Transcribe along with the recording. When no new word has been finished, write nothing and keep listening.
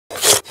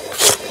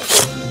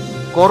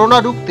Corona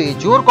রুখতে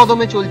জোর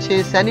কদমে চলছে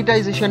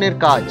স্যানিটাইজেশনের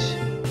কাজ।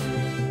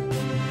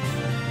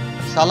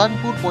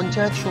 সালানপুর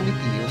পঞ্চায়েত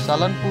সমিতি ও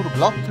সালানপুর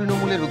ব্লক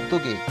তৃণমূলের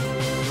উদ্যোগে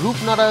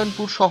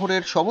রূপনারায়ণপুর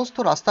শহরের সমস্ত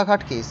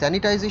রাস্তাঘাটকে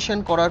স্যানিটাইজেশন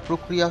করার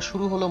প্রক্রিয়া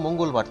শুরু হলো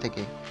মঙ্গলবার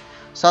থেকে।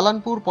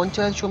 সালানপুর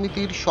পঞ্চায়েত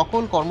সমিতির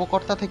সকল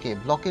কর্মকর্তা থেকে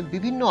ব্লকের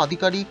বিভিন্ন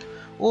আধিকারিক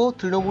ও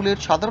তৃণমূলের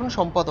সাধারণ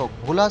সম্পাদক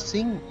ভোলা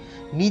সিং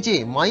নিজে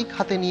মাইক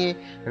হাতে নিয়ে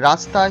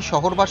রাস্তায়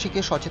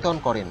শহরবাসীকে সচেতন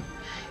করেন।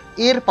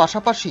 এর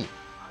পাশাপাশি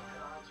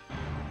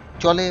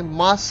চলে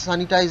মাস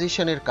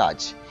স্যানিটাইজেশনের কাজ।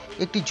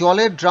 একটি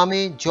জলের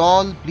ড্রামে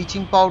জল,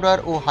 ব্লিচিং পাউডার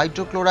ও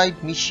হাইড্রোক্লোরাইড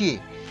মিশিয়ে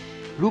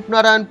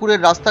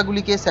রূপনারায়ণপুরের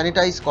রাস্তাগুলিকে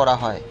স্যানিটাইজ করা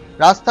হয়।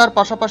 রাস্তার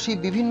পাশাপাশি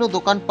বিভিন্ন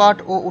দোকানপাট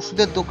ও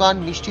ওষুধের দোকান,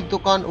 মিষ্টির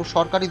দোকান ও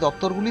সরকারি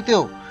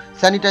দপ্তরগুলিতেও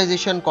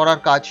স্যানিটাইজেশন করার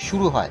কাজ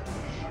শুরু হয়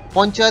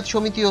পঞ্চায়েত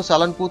সমিতি ও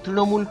সালানপুর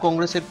তৃণমূল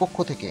কংগ্রেসের পক্ষ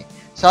থেকে।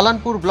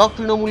 সালানপুর ব্লক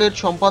তৃণমূলের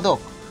সম্পাদক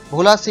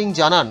ভোলা সিং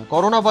জানান,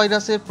 করোনা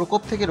ভাইরাসের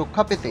প্রকোপ থেকে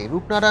রক্ষা পেতে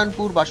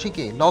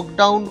রূপনারায়ণপুরবাসীকে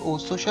লকডাউন ও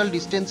সোশ্যাল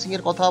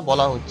ডিস্টেন্সিংয়ের কথা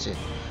বলা হচ্ছে।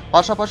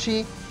 পাশাপাশি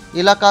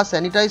এলাকা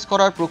স্যানিটাইজ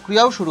করার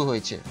প্রক্রিয়াও শুরু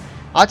হয়েছে।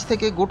 আজ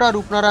থেকে গোটা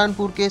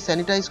রূপনারায়ণপুরকে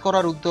স্যানিটাইজ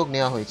করার উদ্যোগ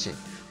নেওয়া হয়েছে।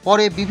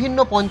 পরে বিভিন্ন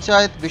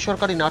পঞ্চায়েত,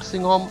 বেসরকারি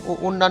নার্সিংহোম ও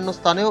অন্যান্য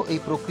স্থানেও এই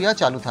প্রক্রিয়া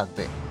চালু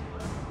থাকবে।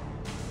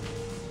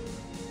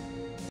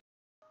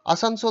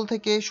 আসানসোল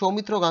থেকে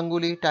সৌমিত্র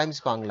গাঙ্গুলি, টাইমস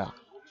বাংলা।